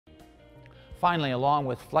Finally, along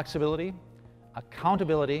with flexibility,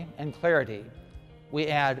 accountability, and clarity, we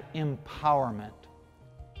add empowerment.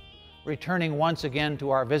 Returning once again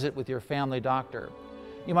to our visit with your family doctor,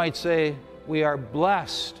 you might say, we are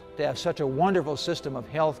blessed to have such a wonderful system of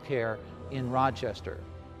health care in Rochester.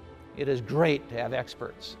 It is great to have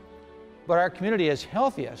experts. But our community is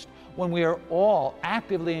healthiest when we are all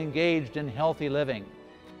actively engaged in healthy living,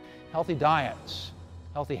 healthy diets,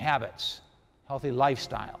 healthy habits, healthy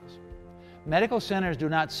lifestyles. Medical centers do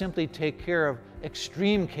not simply take care of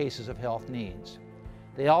extreme cases of health needs.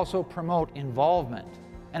 They also promote involvement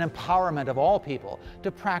and empowerment of all people to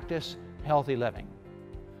practice healthy living.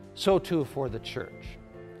 So too for the church.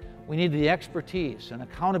 We need the expertise and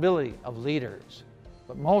accountability of leaders,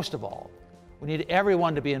 but most of all, we need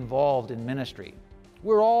everyone to be involved in ministry.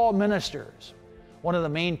 We're all ministers. One of the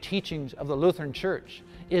main teachings of the Lutheran Church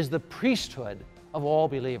is the priesthood of all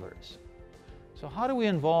believers. So how do we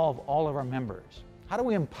involve all of our members? How do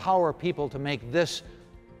we empower people to make this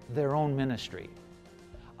their own ministry?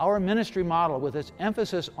 Our ministry model, with its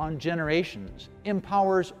emphasis on generations,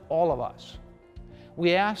 empowers all of us.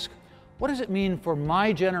 We ask, what does it mean for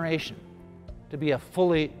my generation to be a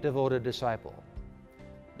fully devoted disciple?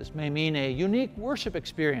 This may mean a unique worship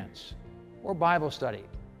experience or Bible study.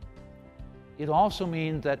 It also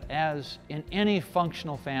means that, as in any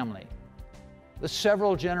functional family, the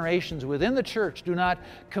several generations within the church do not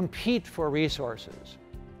compete for resources,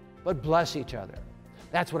 but bless each other.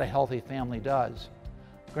 That's what a healthy family does.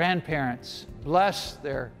 Grandparents bless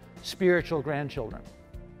their spiritual grandchildren,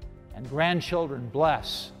 and grandchildren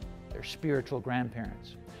bless their spiritual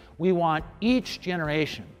grandparents. We want each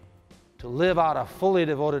generation to live out a fully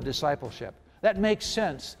devoted discipleship that makes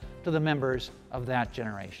sense to the members of that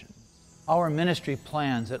generation. Our ministry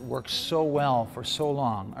plans that worked so well for so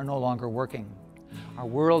long are no longer working. Our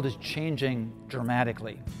world is changing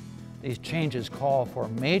dramatically. These changes call for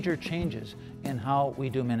major changes in how we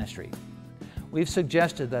do ministry. We've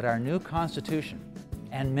suggested that our new Constitution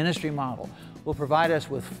and ministry model will provide us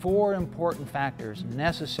with 4 important factors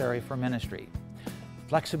necessary for ministry: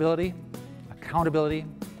 flexibility, accountability,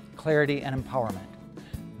 clarity, and empowerment.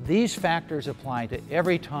 These factors apply to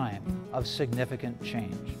every time of significant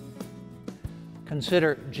change.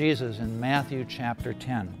 Consider Jesus in Matthew chapter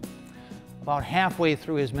 10. About halfway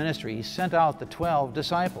through his ministry, he sent out the 12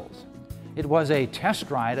 disciples. It was a test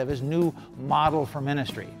ride of his new model for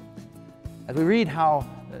ministry. As we read how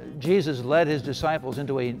Jesus led his disciples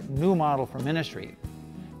into a new model for ministry,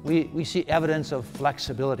 we see evidence of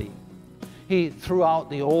flexibility. He threw out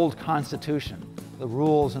the old Constitution, the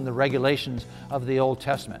rules and the regulations of the Old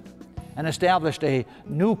Testament, and established a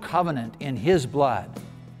new covenant in his blood.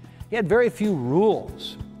 He had very few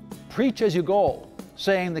rules. Preach as you go,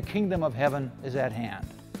 saying the kingdom of heaven is at hand.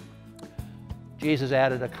 Jesus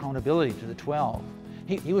added accountability to the 12.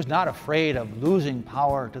 He was not afraid of losing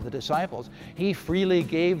power to the disciples. He freely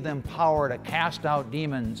gave them power to cast out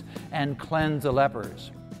demons and cleanse the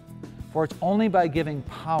lepers. For it's only by giving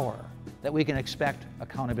power that we can expect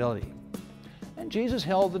accountability. And Jesus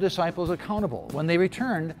held the disciples accountable. When they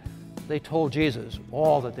returned, they told Jesus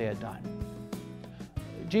all that they had done.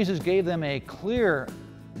 Jesus gave them a clear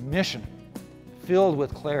mission filled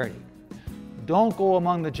with clarity. Don't go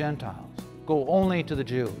among the Gentiles. Go only to the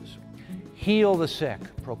Jews. Heal the sick.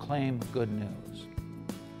 Proclaim good news.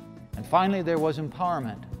 And finally, there was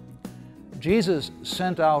empowerment. Jesus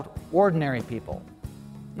sent out ordinary people,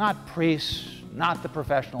 not priests, not the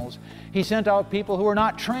professionals. He sent out people who were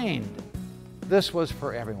not trained. This was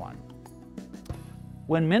for everyone.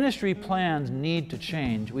 When ministry plans need to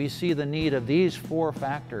change, we see the need of these 4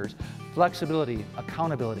 factors: flexibility,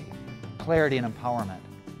 accountability, clarity, and empowerment.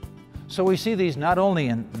 So we see these not only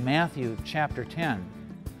in Matthew chapter 10,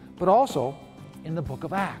 but also in the book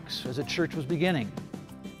of Acts as the church was beginning.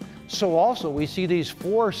 So also we see these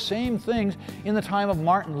 4 same things in the time of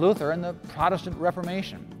Martin Luther and the Protestant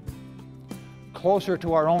Reformation. Closer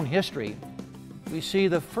to our own history, we see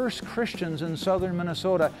the first Christians in southern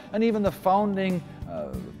Minnesota and even the founding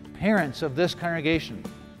parents of this congregation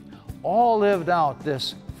all lived out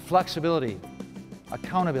this flexibility,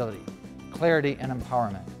 accountability, clarity, and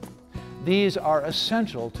empowerment. These are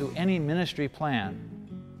essential to any ministry plan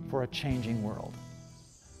for a changing world.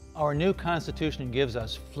 Our new Constitution gives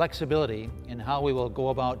us flexibility in how we will go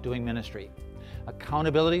about doing ministry,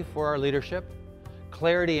 accountability for our leadership,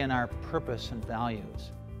 clarity in our purpose and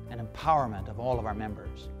values, and empowerment of all of our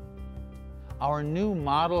members. Our new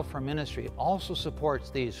model for ministry also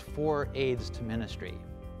supports these 4 aids to ministry.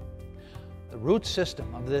 The root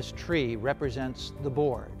system of this tree represents the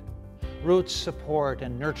board. Roots support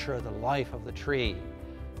and nurture the life of the tree.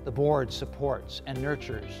 The board supports and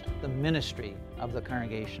nurtures the ministry of the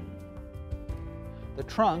congregation. The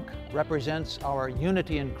trunk represents our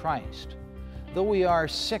unity in Christ. Though we are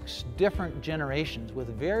 6 different generations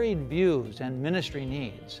with varied views and ministry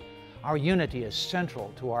needs, our unity is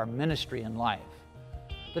central to our ministry and life.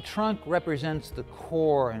 The trunk represents the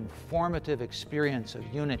core and formative experience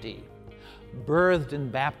of unity, birthed in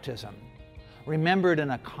baptism, remembered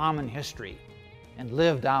in a common history, and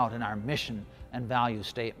lived out in our mission and value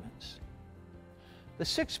statements. The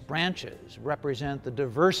 6 branches represent the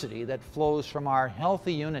diversity that flows from our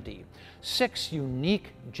healthy unity, 6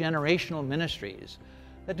 unique generational ministries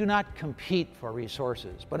that do not compete for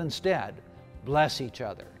resources, but instead bless each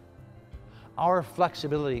other. Our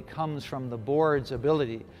flexibility comes from the board's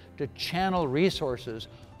ability to channel resources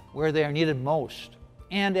where they are needed most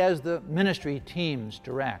and as the ministry teams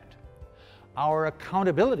direct. Our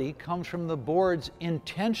accountability comes from the board's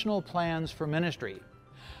intentional plans for ministry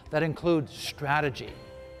that include strategy,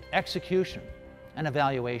 execution, and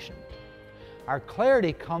evaluation. Our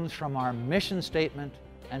clarity comes from our mission statement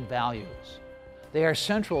and values. They are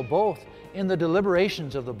central both in the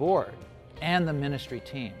deliberations of the board and the ministry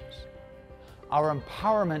teams. Our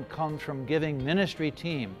empowerment comes from giving ministry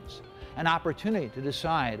teams an opportunity to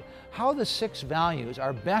decide how the 6 values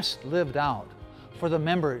are best lived out for the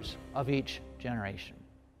members of each generation.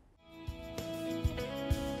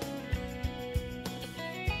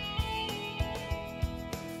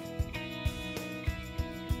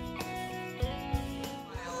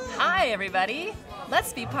 Hi, everybody.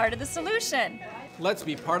 Let's be part of the solution. Let's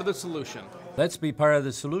be part of the solution. Let's be part of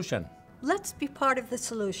the solution. Let's be part of the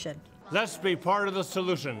solution. Let's be part of the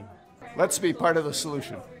solution. Let's be part of the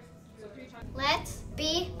solution. Let's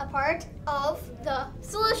be a part of the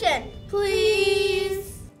solution,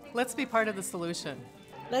 please. Let's be part of the solution.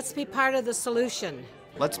 Let's be part of the solution.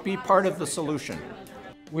 Let's be part of the solution.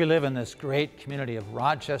 We live in this great community of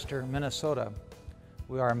Rochester, Minnesota.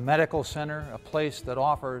 We are a medical center, a place that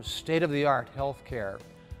offers state-of-the-art health care,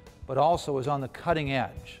 but also is on the cutting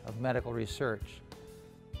edge of medical research.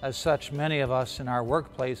 As such, many of us in our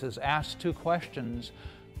workplaces ask 2 questions: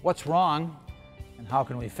 what's wrong and how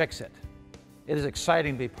can we fix it? It is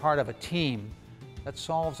exciting to be part of a team that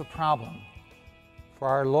solves a problem for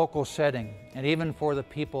our local setting and even for the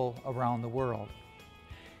people around the world.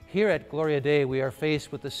 Here at Gloria Dei, we are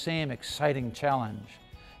faced with the same exciting challenge.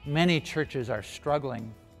 Many churches are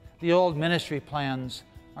struggling. The old ministry plans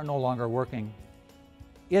are no longer working.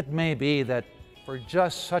 It may be that for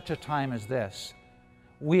just such a time as this,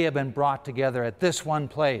 we have been brought together at this one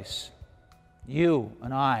place, you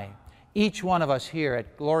and I, each one of us here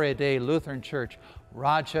at Gloria Dei Lutheran Church,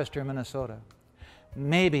 Rochester, Minnesota.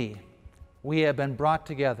 Maybe we have been brought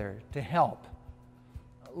together to help,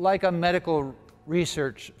 like a medical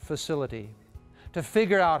research facility, to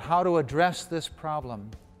figure out how to address this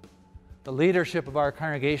problem. The leadership of our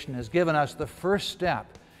congregation has given us the first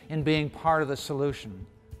step in being part of the solution,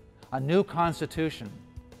 a new constitution,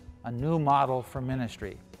 a new model for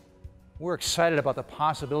ministry. We're excited about the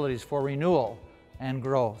possibilities for renewal and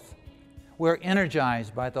growth. We're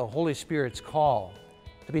energized by the Holy Spirit's call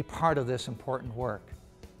to be part of this important work.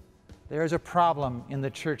 There is a problem in the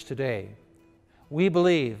church today. We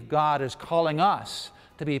believe God is calling us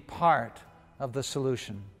to be part of the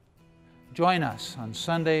solution. Join us on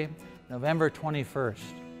Sunday, November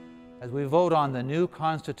 21st, as we vote on the new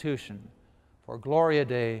Constitution for Gloria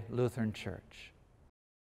Dei Lutheran Church.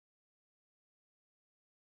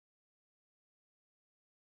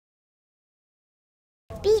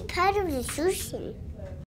 Be part of the solution.